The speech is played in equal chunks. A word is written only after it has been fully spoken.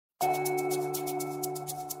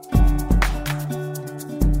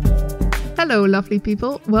Hello, lovely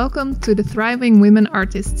people. Welcome to the Thriving Women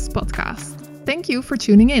Artists podcast. Thank you for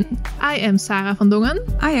tuning in. I am Sarah van Dongen.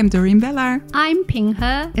 I am Doreen Bellaar. I'm Ping He.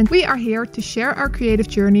 And we are here to share our creative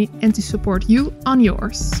journey and to support you on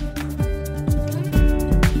yours.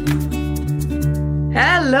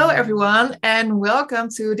 Hello, everyone, and welcome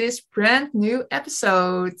to this brand new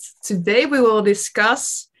episode. Today we will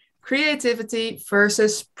discuss creativity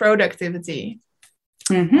versus productivity.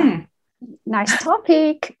 Mm-hmm. Nice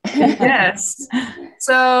topic. Yes.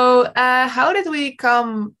 So, how did we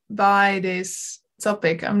come by this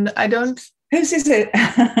topic? I don't. Whose is it?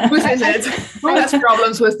 Whose is it? Who has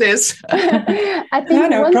problems with this? I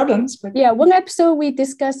think no problems. But... Yeah, one episode we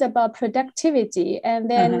discussed about productivity, and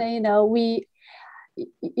then we,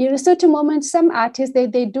 certain moments, some artists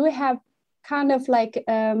they do have kind of like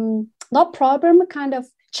not problem, kind of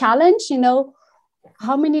challenge.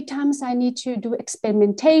 How many times I need to do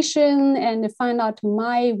experimentation and find out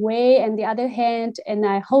my way, and the other hand, and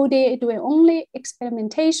I hold it doing only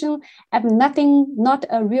experimentation and nothing, not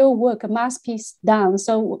a real work, a masterpiece done.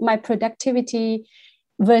 So my productivity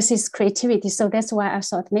versus creativity. So that's why I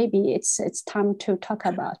thought maybe it's time to talk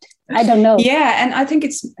about it. I don't know. Yeah, and I think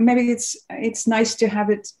it's nice to have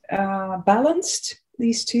it balanced.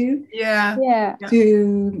 These two,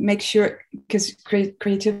 to make sure, because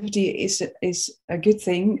creativity is a good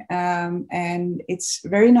thing, and it's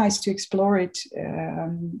very nice to explore it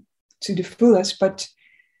to the fullest. But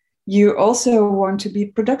you also want to be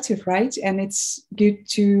productive, right? And it's good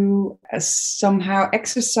to somehow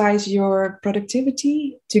exercise your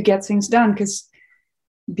productivity to get things done. Because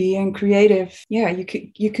being creative, you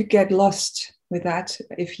could get lost with that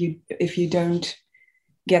if you don't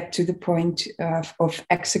get to the point of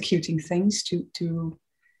executing things to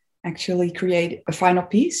actually create a final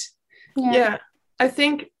piece. Yeah. I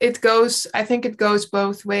think it goes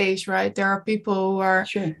both ways, right? There are people who are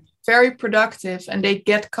very productive and they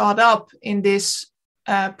get caught up in this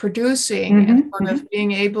producing and sort of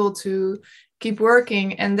being able to keep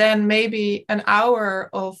working, and then maybe an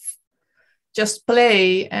hour of just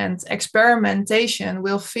play and experimentation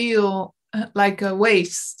will feel like a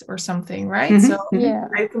waste or something, right? So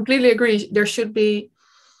I completely agree. There should be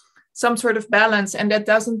some sort of balance, and that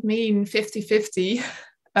doesn't mean 50-50.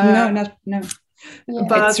 No. Yeah.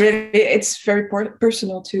 But it's very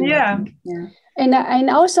personal too. Yeah. And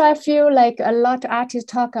also I feel like a lot of artists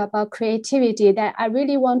talk about creativity that I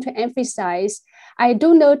really want to emphasize. I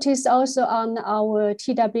do notice also on our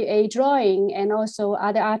TWA drawing and also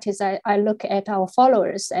other artists, I look at our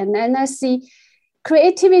followers and I see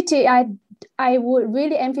creativity, I would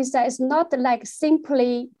really emphasize not like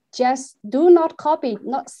simply just do not copy,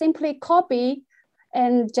 not simply copy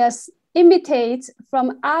and just imitate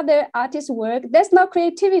from other artists' work. That's not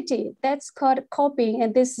creativity. That's called copying.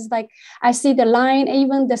 And this is like, I see the line,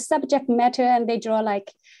 even the subject matter, and they draw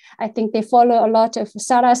like, I think they follow a lot of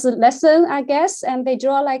Sarah's lesson, I guess, and they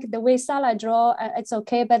draw like the way Sarah draw, it's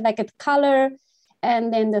okay, but like a color,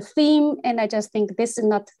 and then the theme, and I just think this is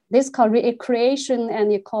not this called creation,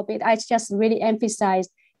 and you copy it. I just really emphasize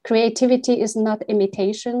creativity is not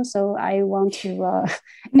imitation, so I want to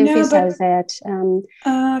emphasize that.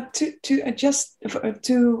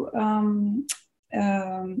 To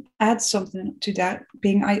add something to that,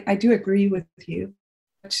 Ping, I do agree with you.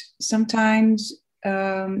 But sometimes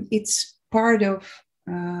it's part of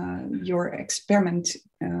your experiment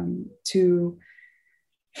to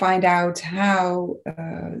find out how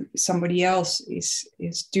somebody else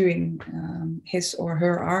is doing his or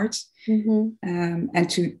her art, and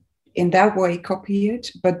to in that way copy it.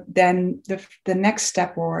 But then the next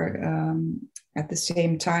step, or at the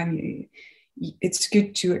same time, it's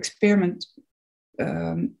good to experiment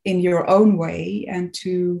in your own way and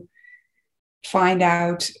to find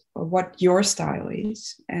out what your style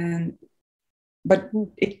is, but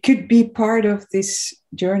it could be part of this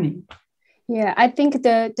journey. Yeah, I think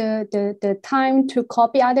the time to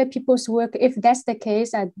copy other people's work, if that's the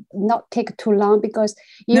case, I not take too long, because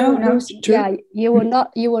you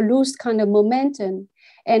will lose kind of momentum,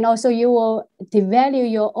 and also you will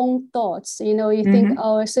devalue your own thoughts. You think,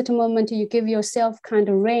 a certain moment you give yourself kind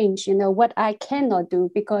of range, what I cannot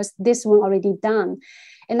do because this one already done.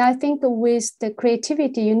 And I think with the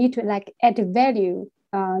creativity, you need to like add value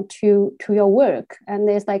to your work, and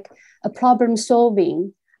there's like a problem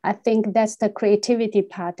solving. I think that's the creativity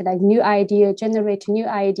part, like generate new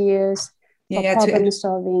ideas, problem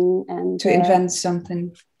solving, and to invent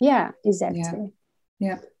something. Yeah, exactly.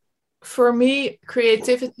 Yeah. For me,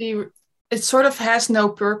 creativity, it sort of has no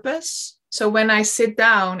purpose. So when I sit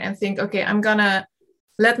down and think, okay, I'm gonna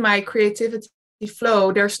let my creativity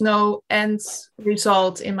flow, there's no end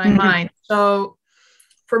result in my mind. So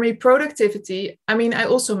for me, productivity, I mean, I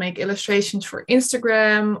also make illustrations for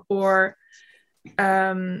Instagram or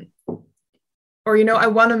you know, I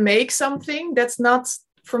want to make something. That's not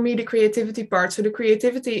for me the creativity part. So the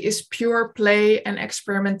creativity is pure play and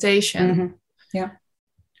experimentation. Yeah.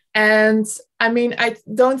 And I mean, I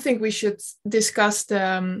don't think we should discuss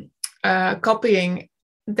the copying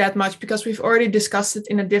that much because we've already discussed it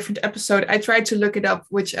in a different episode. I tried to look it up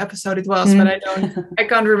which episode it was, but I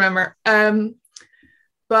can't remember.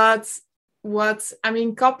 But what I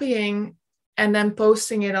mean, copying and then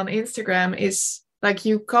posting it on Instagram is like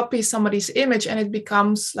you copy somebody's image and it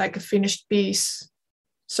becomes like a finished piece.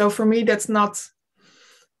 So for me, that's not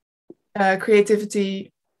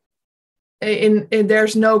creativity. In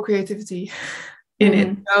there's no creativity in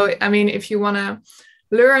it. So I mean, if you want to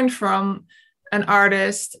learn from an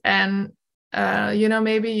artist and you know,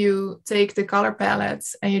 maybe you take the color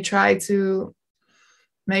palettes and you try to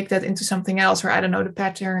make that into something else, or I don't know, the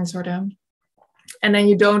patterns or and then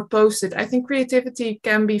you don't post it. I think creativity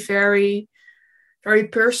can be very, very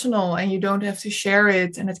personal and you don't have to share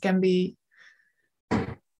it, and it can be,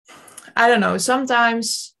 I don't know,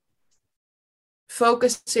 sometimes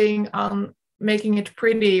focusing on making it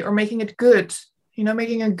pretty or making it good, you know,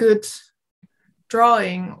 making a good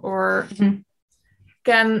drawing or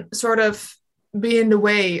can sort of be in the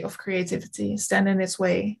way of creativity, stand in its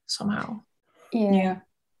way somehow. Yeah.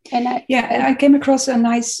 And I came across a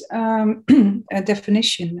nice a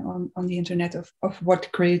definition on the internet of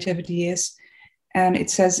what creativity is. And it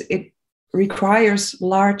says it requires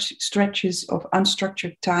large stretches of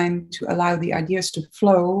unstructured time to allow the ideas to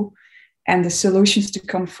flow and the solutions to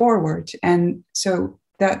come forward. And so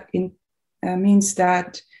that means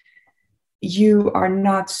that you are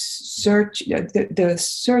not the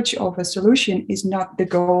search of a solution is not the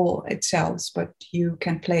goal itself, but you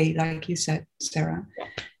can play, like you said, Sarah,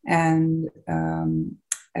 and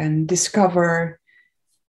discover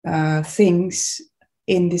things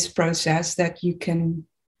in this process that you can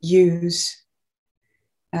use,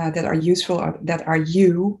 that are useful, or that are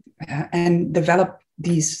you, and develop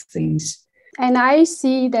these things. And I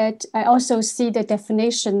also see the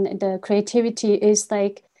definition, the creativity is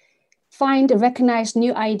like recognize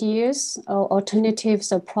new ideas or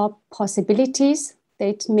alternatives or possibilities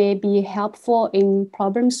that may be helpful in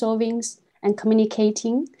problem solving and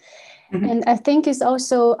communicating. And I think it's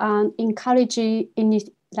also encouraging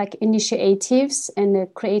initiatives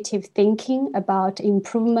and creative thinking about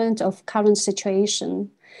improvement of current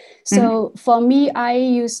situation. So for me, I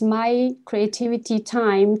use my creativity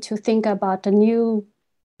time to think about a new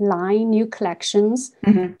collections,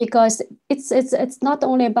 because it's not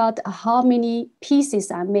only about how many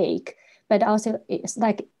pieces I make, but also it's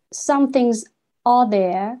like some things are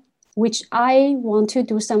there which I want to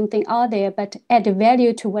do something out there, but add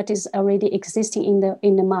value to what is already existing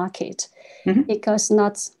in the market. Because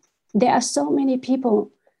there are so many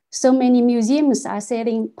people, so many museums are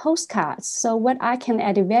selling postcards. So what I can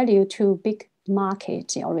add value to big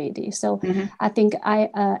market already. So I think I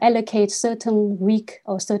allocate certain week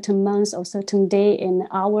or certain months or certain day and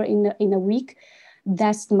hour in a week.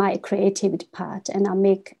 That's my creativity part, and I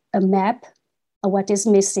make a map of what is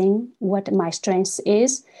missing, what my strength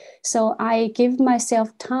is. So I give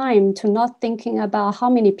myself time to not thinking about how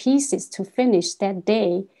many pieces to finish that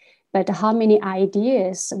day, but how many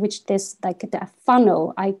ideas, which there's like the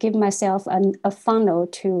funnel. I give myself a funnel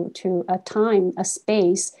to a time, a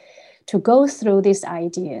space to go through these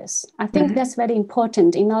ideas. I think that's very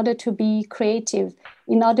important. In order to be creative,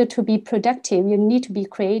 in order to be productive, you need to be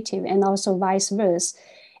creative, and also vice versa.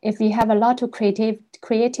 If you have a lot of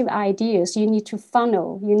creative ideas, you need to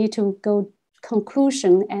funnel, you need to go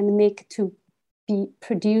conclusion and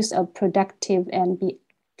produce a productive and be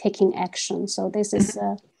taking action. So this is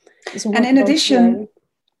and in addition,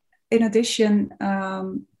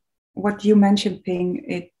 what you mentioned, Ping,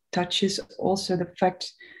 it touches also the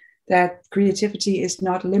fact that creativity is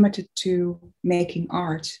not limited to making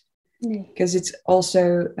art, because it's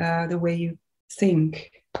also the way you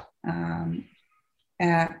think, and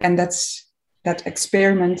that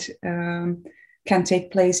experiment can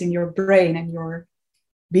take place in your brain and your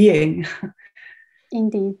being.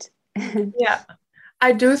 Indeed. Yeah,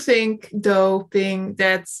 I do think, though, Ping,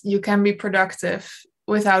 that you can be productive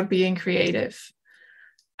without being creative.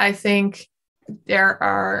 I think there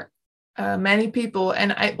are many people,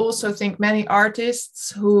 and I also think many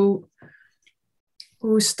artists who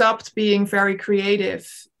stopped being very creative.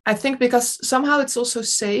 I think because somehow it's also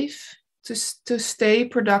safe to stay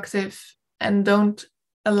productive and don't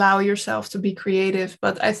allow yourself to be creative.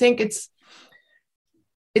 But I think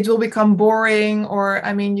it will become boring, or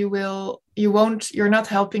I mean, you're not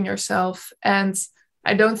helping yourself, and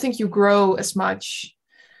I don't think you grow as much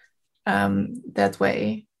that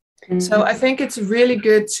way. Mm-hmm. So I think it's really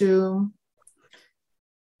good to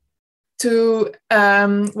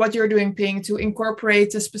what you're doing, Ping, to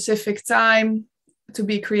incorporate a specific time to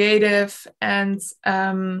be creative, and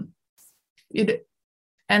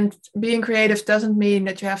being creative doesn't mean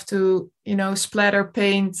that you have to, splatter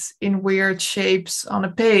paint in weird shapes on a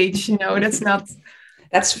page. That's not.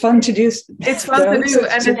 That's fun to do. It's fun to do,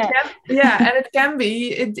 and it can, and it can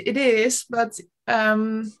be. It is, but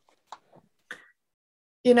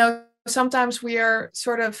sometimes we are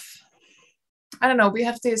sort of, I don't know. We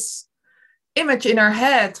have this image in our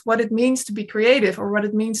head what it means to be creative, or what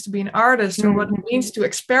it means to be an artist, or what it means to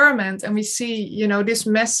experiment, and we see this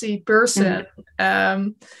messy person,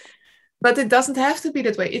 but it doesn't have to be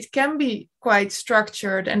that way. It can be quite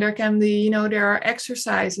structured, and there can be there are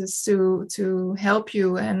exercises to help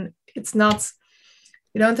you, and it's not,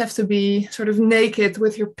 you don't have to be sort of naked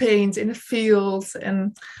with your paint in a field,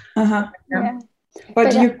 and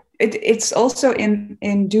but it's also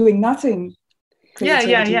in doing nothing.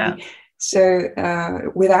 Yeah. So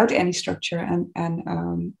without any structure, and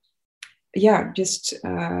just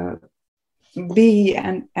be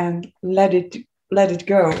and let it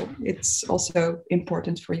go. It's also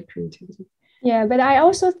important for your creativity. Yeah, but I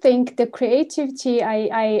also think the creativity,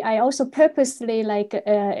 I also purposely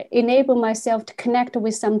enable myself to connect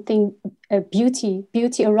with something beauty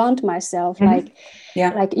around myself, like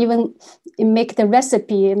even make the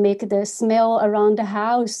recipe, make the smell around the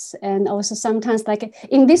house, and also sometimes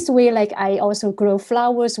in this way, I also grow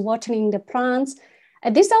flowers, watering the plants.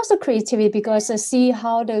 And this is also creativity, because I see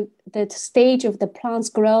how the stage of the plants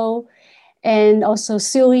grow. And also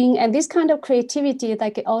sewing, and this kind of creativity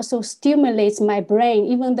it also stimulates my brain,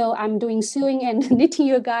 even though I'm doing sewing and knitting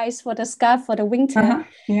you guys for the scarf for the winter.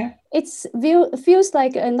 It feels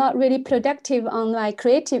like not really productive on my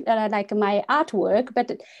creative my artwork,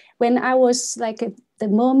 but when I was the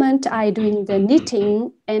moment I doing the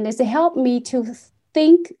knitting, and it's helped me to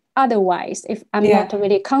think otherwise, if I'm not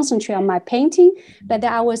really concentrate on my painting, but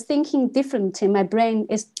I was thinking differently. My brain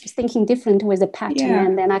is thinking different with the pattern,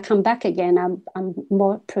 and then I come back again. I'm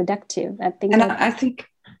more productive. I think. And I think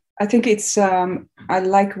it's. I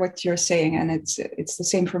like what you're saying, and it's the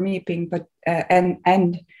same for me, Ping. But I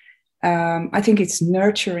think it's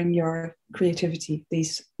nurturing your creativity.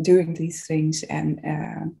 Doing these things, and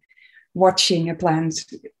watching a plant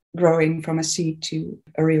growing from a seed to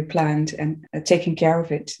a real plant, and taking care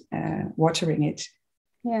of it, watering it.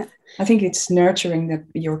 Yeah, I think it's nurturing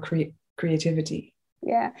your creativity.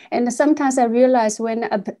 Yeah, and sometimes I realize when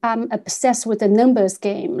I'm obsessed with the numbers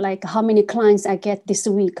game, like how many clients I get this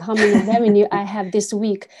week, how many revenue I have this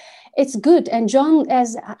week. It's good. And John,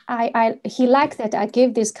 as he liked that I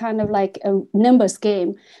give this kind of a numbers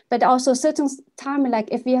game, but also certain time,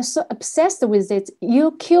 if you are so obsessed with it,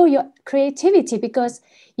 you kill your creativity, because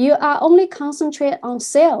you are only concentrate on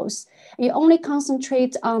sales. You only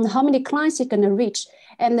concentrate on how many clients you're going to reach.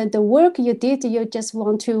 And then the work you did, you just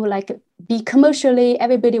want to be commercially,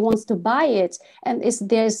 everybody wants to buy it. And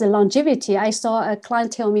there's a longevity. I saw a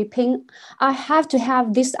client tell me, Ping, I have to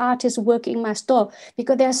have this artist work in my store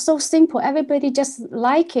because they're so simple. Everybody just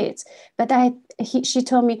like it. But she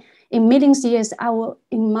told me, in millions of years,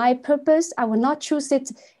 in my purpose, I will not choose it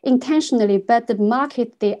intentionally, but the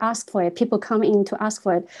market, they ask for it. People come in to ask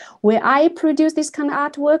for it. Will I produce this kind of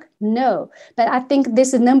artwork? No. But I think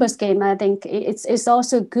this is a numbers game. I think it's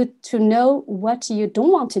also good to know what you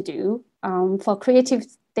don't want to do for creative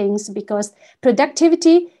things, because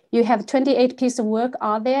productivity, you have 28 pieces of work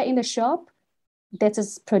out there in the shop. That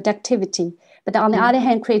is productivity. But on the other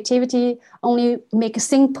hand, creativity, only make a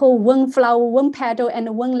simple one flower, one petal,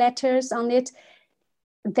 and one letters on it.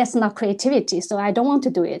 That's not creativity. So I don't want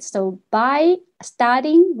to do it. So by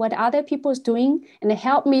studying what other people is doing, and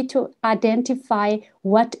help me to identify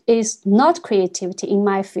what is not creativity in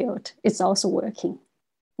my field, it's also working.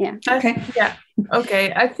 Yeah. Okay.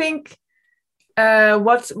 Okay. I think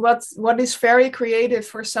what is very creative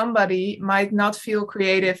for somebody might not feel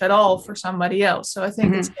creative at all for somebody else. So I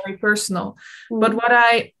think it's very personal. But what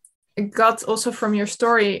I got also from your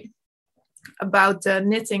story about the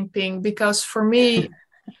knitting, Ping, because for me,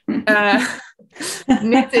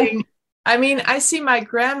 knitting, I mean, I see my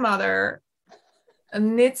grandmother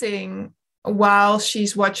knitting while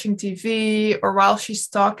she's watching TV or while she's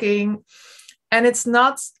talking. And it's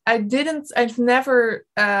not, I've never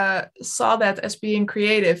saw that as being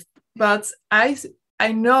creative, but I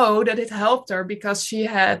know that it helped her because she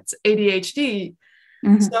had ADHD.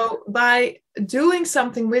 So by doing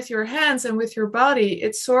something with your hands and with your body,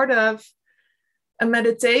 it's sort of a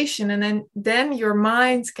meditation, and then your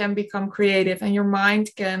mind can become creative, and your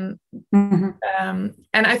mind can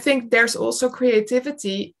and I think there's also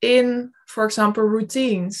creativity in, for example,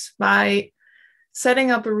 routines. By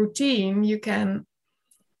setting up a routine, you can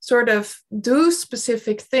sort of do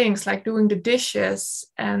specific things like doing the dishes,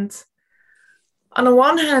 and on the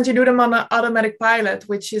one hand you do them on an automatic pilot,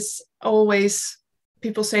 which is always,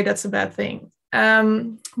 people say that's a bad thing,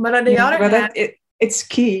 but on the other hand, it's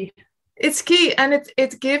key. It's key, and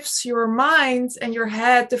it gives your mind and your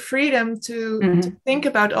head the freedom to think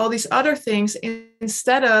about all these other things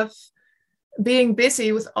instead of being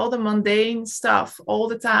busy with all the mundane stuff all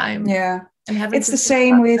the time. Yeah, and having it's the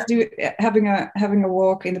same with having a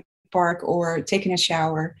walk in the park or taking a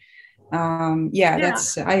shower.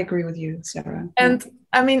 That's, I agree with you, Sarah. And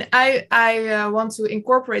I mean, I want to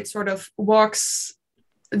incorporate sort of walks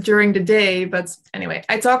during the day, but anyway,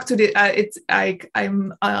 I talk to the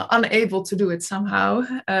I'm unable to do it somehow,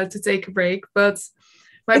 to take a break, but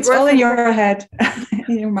it's all in your head,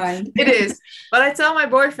 in your mind. It is, but I tell my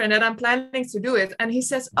boyfriend that I'm planning to do it, and he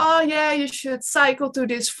says, oh yeah, you should cycle to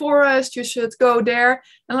this forest, you should go there.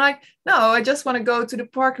 And I'm like, no, I just want to go to the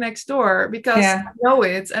park next door because I know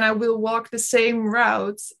it, and I will walk the same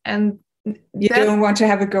route, and you don't want to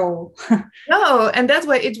have a goal. No, and that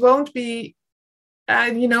way it won't be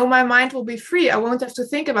my mind will be free. I won't have to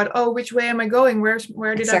think about, which way am I going?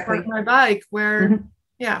 Where did I park my bike? Where,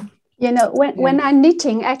 when I'm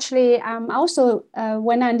knitting, actually, also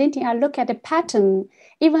when I'm knitting, I look at the pattern,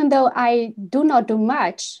 even though I do not do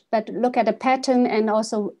much, but look at the pattern and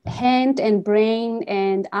also hand and brain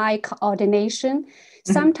and eye coordination.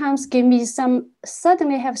 Sometimes give me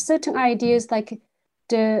suddenly have certain ideas, like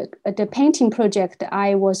the painting project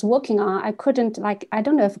I was working on, I couldn't, I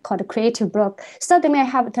don't know if it's called a creative block. Suddenly I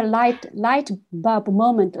have the light bulb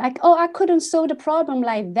moment, I couldn't solve the problem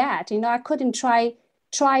like that. I couldn't try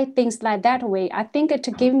things like that way. I think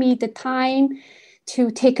to give me the time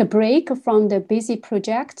to take a break from the busy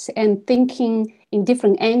projects and thinking in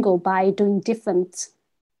different angle by doing different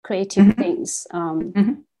creative things.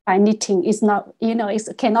 By knitting is not,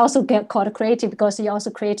 it can also get called creative because you also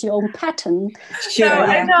create your own pattern. Sure,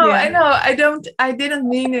 no, I know. I didn't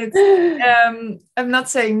mean it. I'm not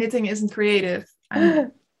saying knitting isn't creative. I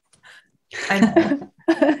know.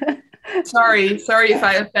 Sorry if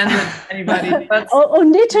I offended anybody. But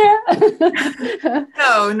knitter.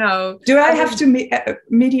 No. Do I have to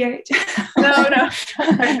mediate? No.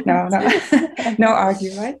 No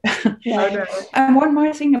argue, right? No. And one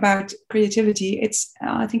more thing about creativity,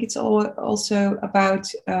 I think it's also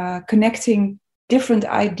about connecting different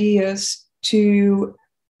ideas to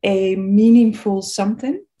a meaningful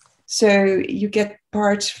something. So you get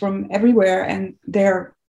parts from everywhere, and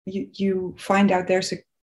there you find out there's a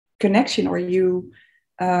connection, or you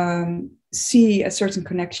see a certain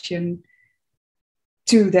connection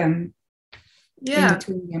to them. Yeah,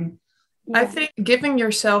 between them. I think giving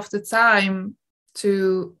yourself the time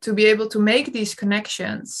to be able to make these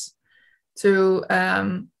connections, to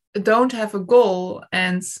don't have a goal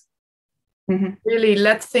and really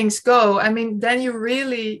let things go. I mean, then you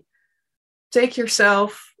really take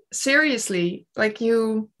yourself seriously, like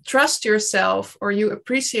you trust yourself, or you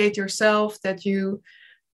appreciate yourself that you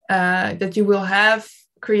will have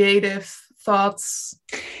creative thoughts.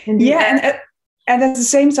 And at the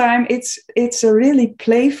same time, it's a really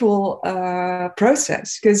playful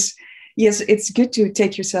process, because yes, it's good to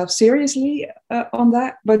take yourself seriously on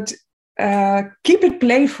that, but keep it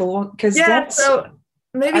playful, because so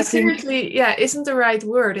maybe seriously isn't the right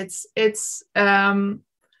word. It's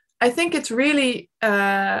I think it's really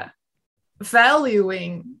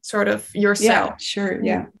valuing sort of yourself.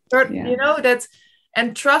 That,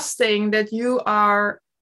 and trusting that you are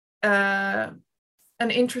an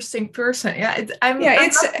interesting person.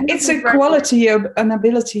 It's a quality of an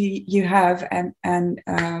ability you have, and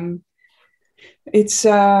it's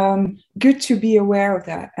good to be aware of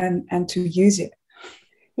that and to use it.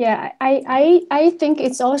 Yeah, I think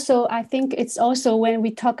it's also when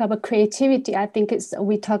we talk about creativity, I think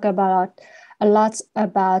we talk about a lot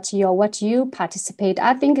about what you participate.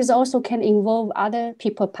 I think it also can involve other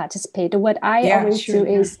people participate. What I always do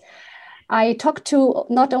is I talk to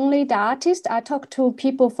not only the artist, I talk to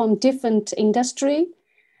people from different industry.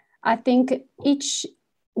 I think each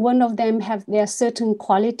one of them have their certain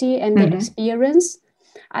quality and their experience.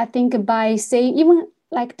 I think by saying, even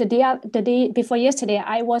like the day before yesterday,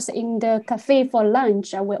 I was in the cafe for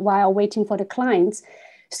lunch while waiting for the clients.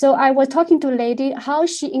 So I was talking to a lady, how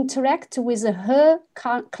she interacts with her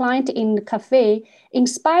client in the cafe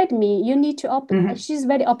inspired me. You need to, she's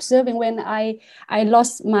very observing. When I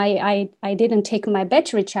lost I didn't take my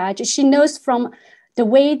battery charge. She knows from the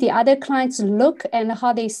way the other clients look and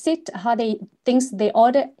how they sit, how they things they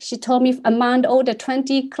order. She told me among all the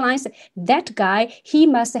 20 clients, that guy, he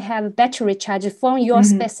must have battery charge from your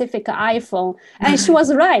specific iPhone. And she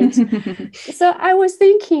was right. So I was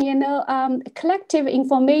thinking, collective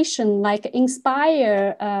information, like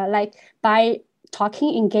inspire, like by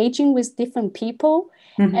talking, engaging with different people,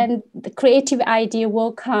 and the creative idea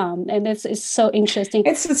will come. And it's so interesting.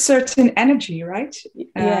 It's a certain energy, right?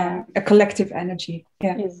 Yeah. A collective energy.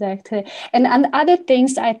 Yeah, exactly. And other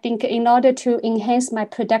things, I think, in order to enhance my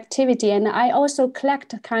productivity, and I also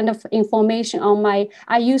collect kind of information on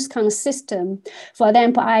I use kind of system. For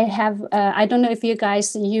example, I have, I don't know if you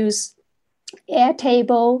guys use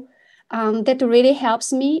Airtable. That really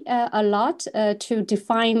helps me a lot to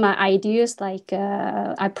define my ideas. Like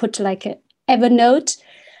I put like Evernote,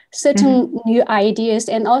 certain new ideas,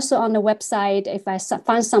 and also on the website, if I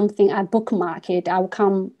find something, I bookmark it. I'll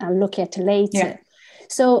come and look at it later. Yeah.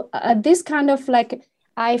 So this kind of like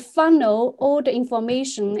I funnel all the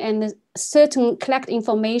information and certain collect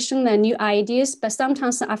information and new ideas, but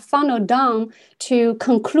sometimes I funnel down to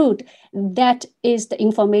conclude that is the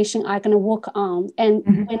information I'm going to work on.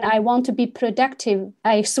 And when I want to be productive,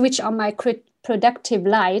 I switch on my productive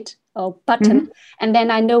light or button, and then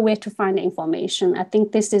I know where to find the information. I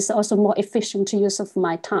think this is also more efficient use of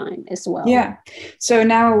my time as well. Yeah. So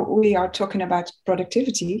now we are talking about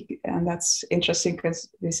productivity, and that's interesting because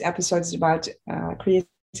this episode is about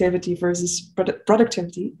creativity versus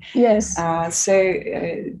productivity. Yes. This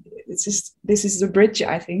is the bridge,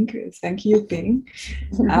 I think. Thank you, Ping.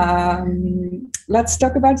 Let's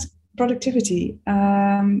talk about productivity.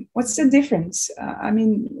 What's the difference?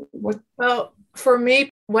 Well, for me,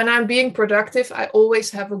 when I'm being productive, I always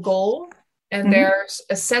have a goal, and there's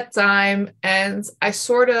a set time, and I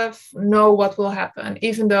sort of know what will happen,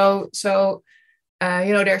 even though,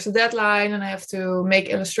 there's a deadline and I have to make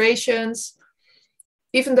illustrations.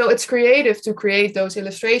 Even though it's creative to create those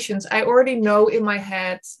illustrations, I already know in my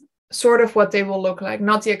head sort of what they will look like,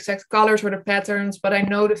 not the exact colors or the patterns, but I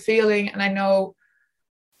know the feeling and I know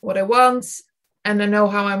what I want and I know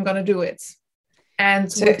how I'm going to do it.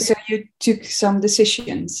 And so you took some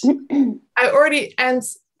decisions. I already, and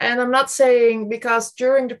I'm not saying, because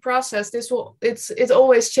during the process, it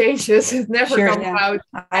always changes. It never comes out.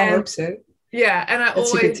 I hope so. Yeah. And I That's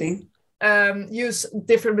always a good thing. Use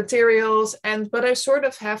different materials, but I sort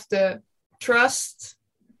of have to trust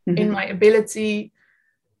in my ability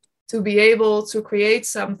to be able to create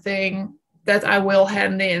something that I will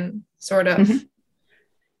hand in, sort of.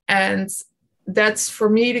 And that's for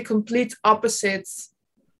me the complete opposite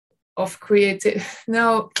of creative.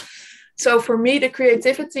 No. So for me, the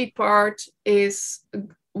creativity part is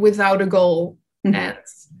without a goal, and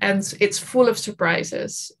it's full of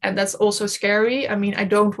surprises. And that's also scary. I mean, I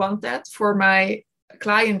don't want that for my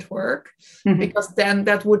client work, because then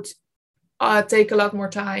that would take a lot more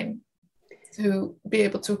time to be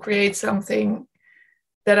able to create something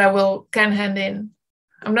that I can hand in.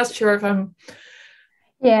 I'm not sure if I'm...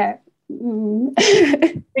 Yeah.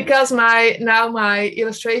 Because my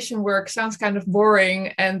illustration work sounds kind of boring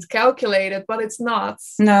and calculated, but it's not.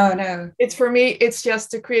 No. It's, for me, it's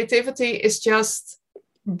just the creativity is just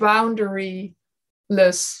boundaryless.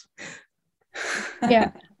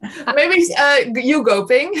 Yeah. Maybe you go,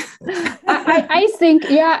 Ping. I think,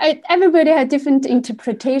 everybody has different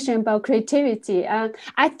interpretation about creativity.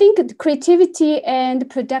 I think creativity and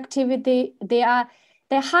productivity, they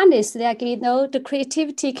harness, the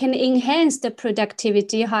creativity can enhance the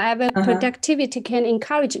productivity. However, productivity can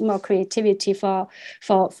encourage more creativity for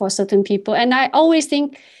certain people. And I always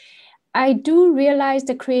think, I do realize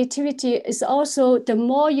the creativity is also, the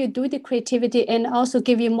more you do the creativity and also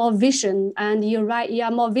give you more vision, and you're right, you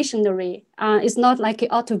are more visionary. It's not like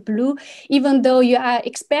out of blue, even though you are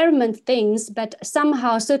experiment things, but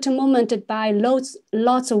somehow certain moment by lots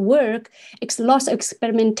of work, lots of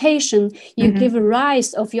experimentation, you give a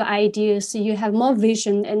rise of your ideas, you have more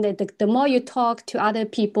vision, and the more you talk to other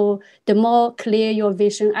people, the more clear your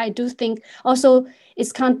vision. I do think also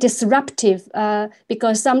it's kind of disruptive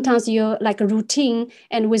because sometimes you're like a routine,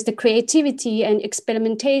 and with the creativity and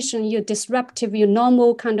experimentation, you're disruptive, you're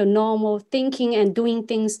normal thinking and doing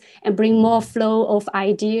things and bring more flow of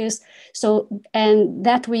ideas. So, and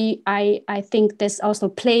that I think that's also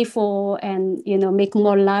playful and, make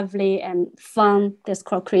more lively and fun. That's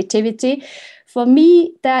called creativity. For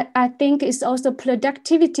me, that I think is also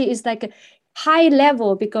productivity is like high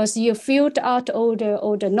level because you filter out all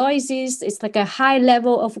the noises. It's like a high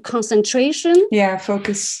level of concentration.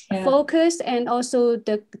 Focus. Yeah. Focus, and also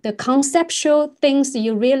the conceptual things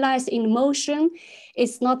you realize in motion.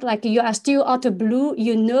 It's not like you are still out of blue.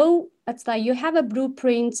 It's like you have a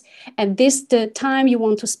blueprint, and this the time you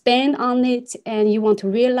want to spend on it, and you want to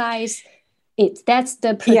realize it. That's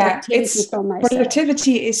the productivity for myself.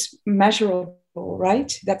 Productivity is measurable,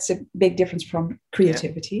 right? That's a big difference from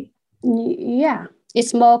creativity. Yeah,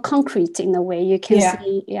 it's more concrete in a way. You can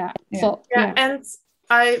see. And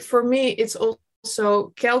for me, it's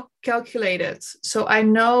also calculated. So I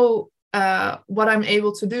know what I'm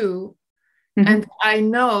able to do, and I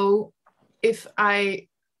know if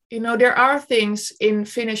there are things in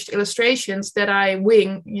finished illustrations that I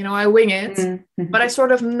wing it, but I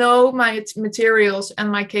sort of know my materials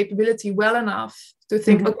and my capability well enough to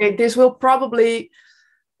think, okay, this will probably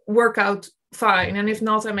work out fine. And if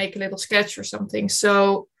not, I make a little sketch or something.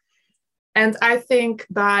 So, and I think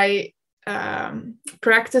by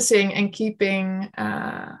practicing and keeping,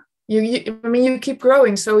 you keep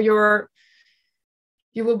growing. So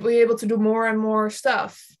you will be able to do more and more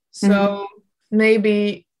stuff. So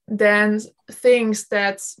maybe then things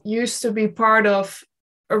that used to be part of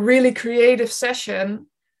a really creative session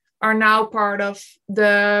are now part of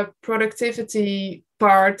the productivity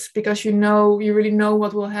part, because you really know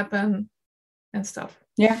what will happen and stuff.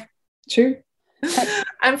 Yeah, true.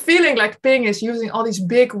 I'm feeling like Ping is using all these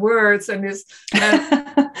big words and this.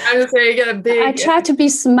 I'm saying big. I try to be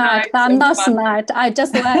smart, but I'm not smart.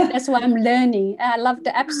 That's why I'm learning. I love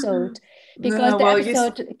the episode because the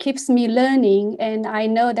episode keeps me learning, and I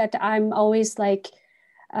know that I'm always like.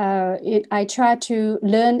 I try to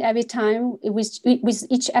learn every time. With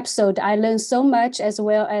each episode, I learn so much, as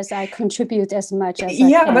well as I contribute as much as I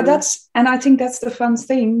can. But I think that's the fun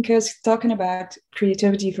thing, because talking about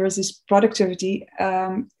creativity versus productivity,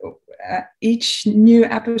 each new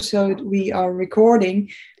episode we are recording,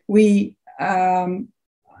 we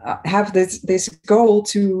have this goal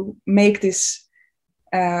to make this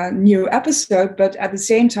new episode, but at the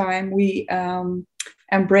same time we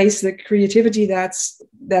embrace the creativity that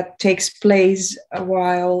takes place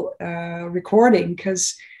while recording,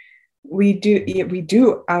 because we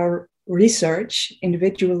do our research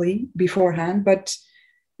individually beforehand, but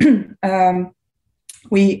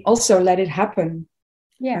we also let it happen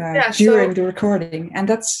during the recording, and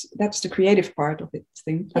that's the creative part of it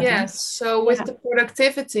thing. So with the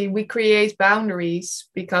productivity, we create boundaries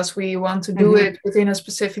because we want to do it within a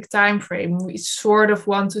specific time frame. We sort of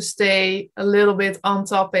want to stay a little bit on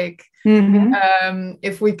topic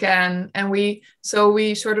if we can, and we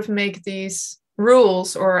sort of make these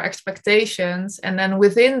rules or expectations, and then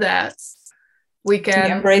within that we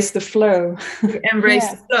can embrace the flow.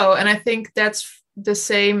 The flow, and I think that's the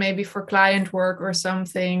same maybe for client work or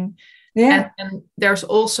something. And there's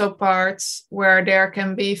also parts where there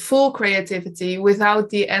can be full creativity without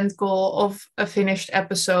the end goal of a finished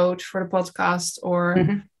episode for the podcast, or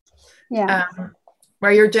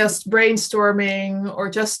where you're just brainstorming or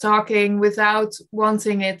just talking without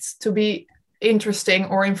wanting it to be interesting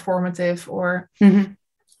or informative or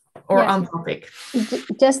on topic.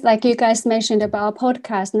 Just like you guys mentioned about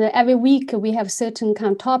podcast, every week we have certain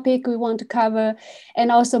kind of topic we want to cover, and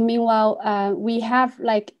also meanwhile we have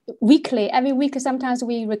like weekly, every week sometimes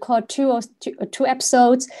we record two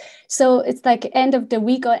episodes, so it's like end of the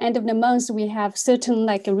week or end of the month we have certain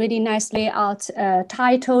like a really nice layout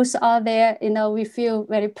titles are there, we feel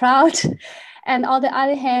very proud. And on the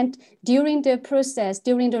other hand, during the process,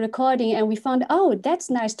 during the recording, and we found, that's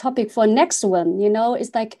a nice topic for next one.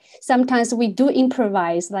 It's like sometimes we do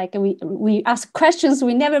improvise, like we ask questions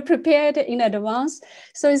we never prepared in advance.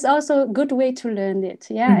 So it's also a good way to learn it.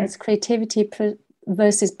 It's creativity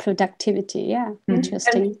versus productivity.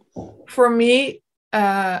 Interesting. And for me,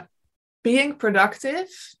 being productive,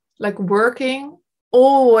 like working,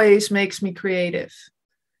 always makes me creative.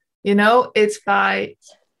 It's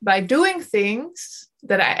by doing things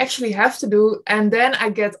that I actually have to do, and then I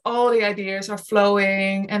get all the ideas are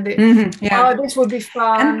flowing, and this would be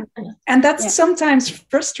fun. And that's sometimes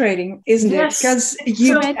frustrating, isn't it? Because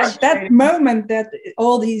at that moment that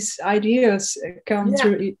all these ideas come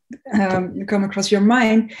across your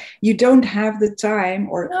mind, you don't have the time,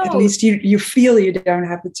 or at least you feel you don't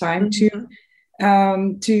have the time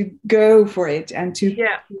to go for it and to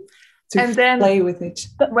play with it.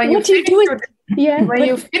 But when you do it. When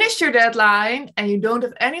you finish your deadline and you don't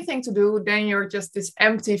have anything to do, then you're just this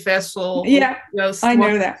empty vessel. I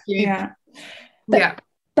know that.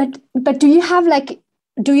 But do you have like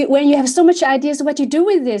when you have so much ideas, what do you do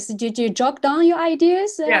with this? Did you jot down your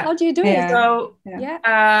ideas? How do you do it? So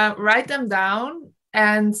write them down.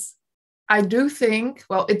 And I do think,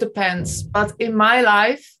 well, it depends, but in my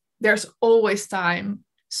life, there's always time.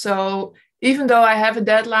 So even though I have a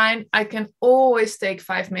deadline, I can always take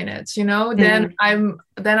 5 minutes, then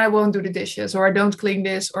I won't do the dishes, or I don't clean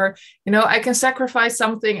this, or, I can sacrifice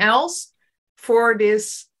something else for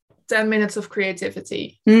this 10 minutes of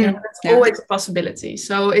creativity. That's always a possibility.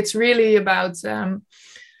 So it's really about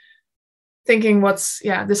thinking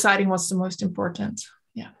deciding what's the most important.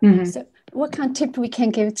 Yeah. Mm-hmm. So what kind of tip we can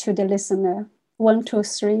give to the listener? 1, 2,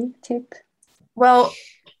 3 tip? Well,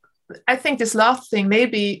 I think this last thing,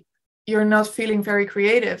 maybe you're not feeling very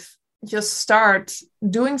creative. Just start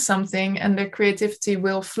doing something and the creativity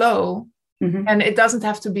will flow. Mm-hmm. And it doesn't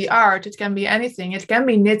have to be art. It can be anything. It can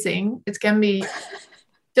be knitting. It can be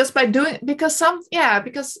just by doing,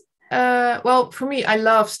 well, for me, I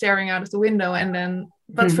love staring out of the window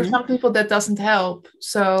but for some people that doesn't help.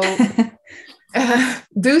 So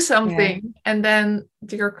do something and then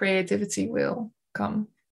your creativity will come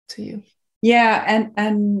to you. Yeah.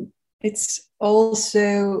 And it's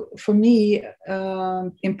also, for me,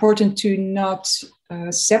 important to not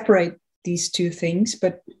separate these two things,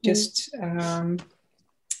 but just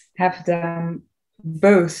have them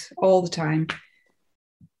both all the time.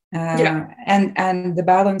 And the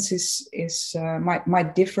balance is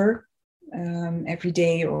might differ every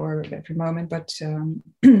day or every moment, but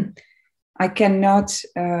I cannot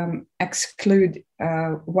exclude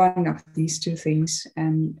one of these two things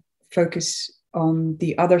and focus on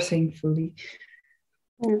the other thing fully.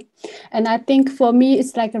 And I think for me,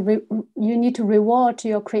 it's like you need to reward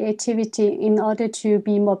your creativity in order to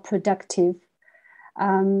be more productive.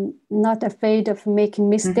 Not afraid of making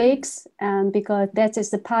mistakes, because that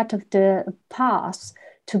is a part of the path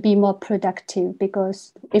to be more productive.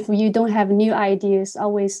 Because if you don't have new ideas,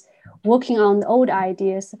 always working on old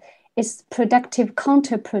ideas, it's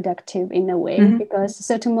counterproductive in a way, because at a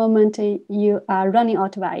certain moment you are running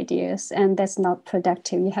out of ideas, and that's not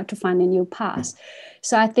productive. You have to find a new path.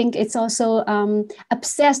 So I think it's also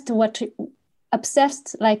obsessed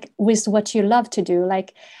like with what you love to do.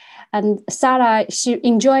 And Sarah, she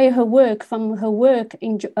enjoy her work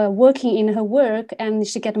working in her work, and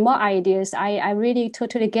she get more ideas. I really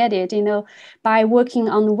totally get it. By working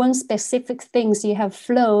on one specific things, you have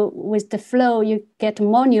flow. With the flow, you get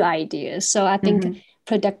more new ideas. So I think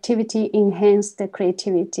productivity enhance the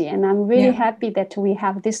creativity. And I'm really happy that we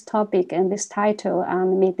have this topic and this title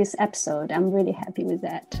and make this episode. I'm really happy with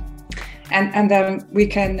that. And then we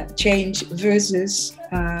can change versus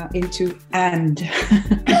into and,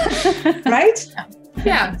 right?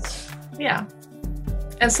 Yeah.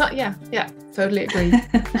 And so, totally agree.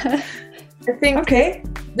 I think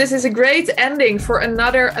this is a great ending for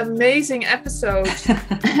another amazing episode.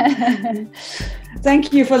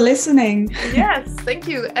 Thank you for listening. Yes, thank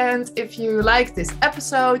you. And if you like this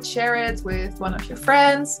episode, share it with one of your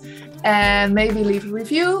friends and maybe leave a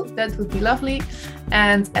review. That would be lovely.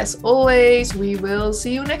 And as always, we will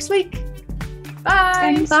see you next week. Bye.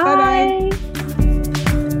 Thanks. Bye.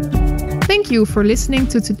 Thank you for listening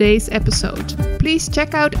to today's episode. Please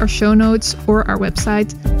check out our show notes or our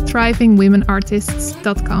website,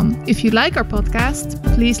 thrivingwomenartists.com. If you like our podcast,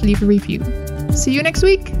 please leave a review. See you next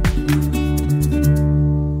week.